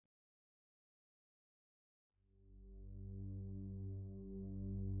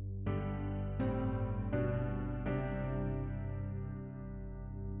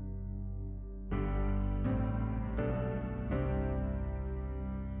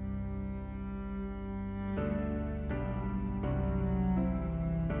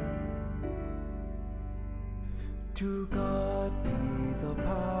To God be the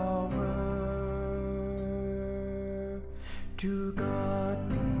power, to God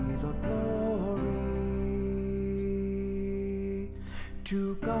be the glory,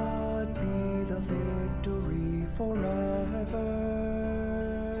 to God be the victory forever.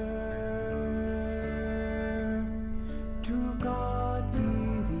 To God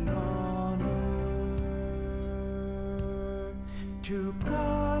be the honor, to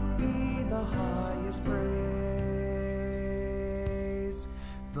God be the highest praise.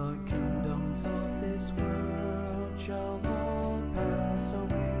 The kingdoms of this world shall all pass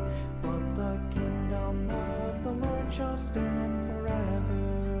away, but the kingdom of the Lord shall stand forever.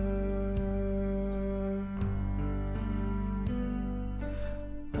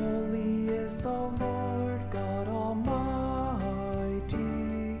 Holy is the Lord God Almighty,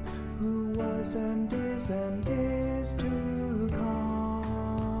 who was and is to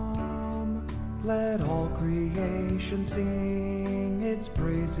come. Let all creation sing its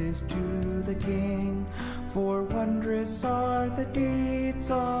praises to the King, for wondrous are the deeds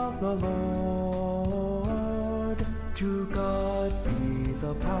of the Lord. To God be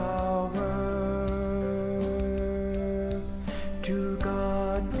the power, to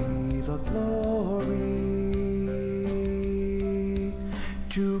God be the glory,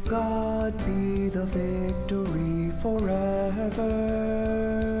 to God be the victory forever.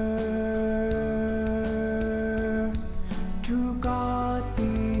 To God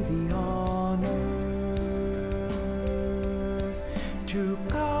be the honor, to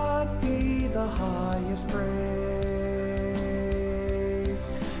God be the highest praise.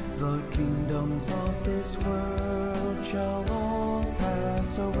 The kingdoms of this world shall all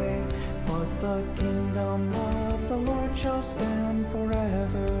pass away, but the kingdom of the Lord shall stand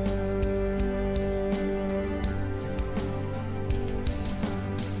forever.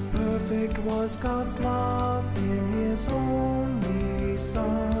 Perfect was God's love in His only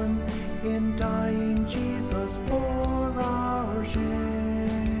Son, in dying Jesus bore our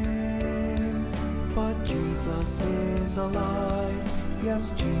shame. But Jesus is alive,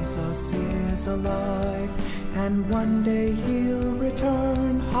 yes, Jesus is alive, and one day He'll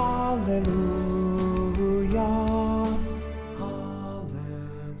return. Hallelujah, hallelujah,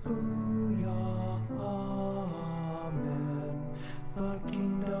 amen. The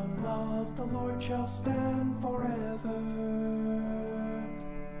kingdom of the Lord shall stand forever.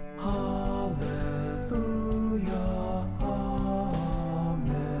 Hallelujah,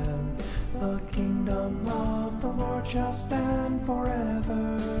 amen. The kingdom of the Lord shall stand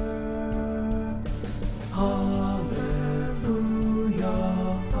forever. Hallelujah,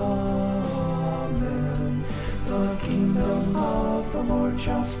 amen. The kingdom of the Lord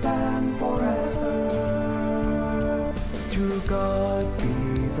shall stand forever. To God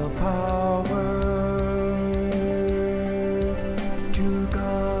be the power, to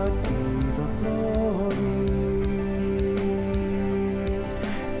God be the glory,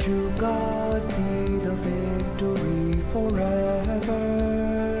 to God be the victory forever.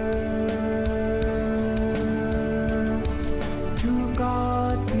 To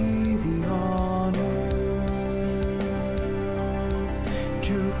God be the honor,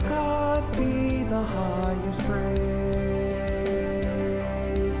 to God be the highest praise.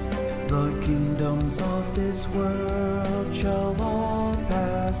 The kingdoms of this world shall all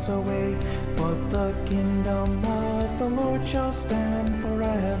pass away, but the kingdom of the Lord shall stand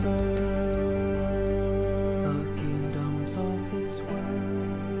forever. The kingdoms of this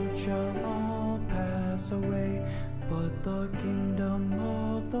world shall all pass away, but the kingdom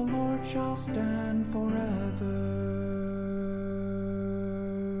of the Lord shall stand forever.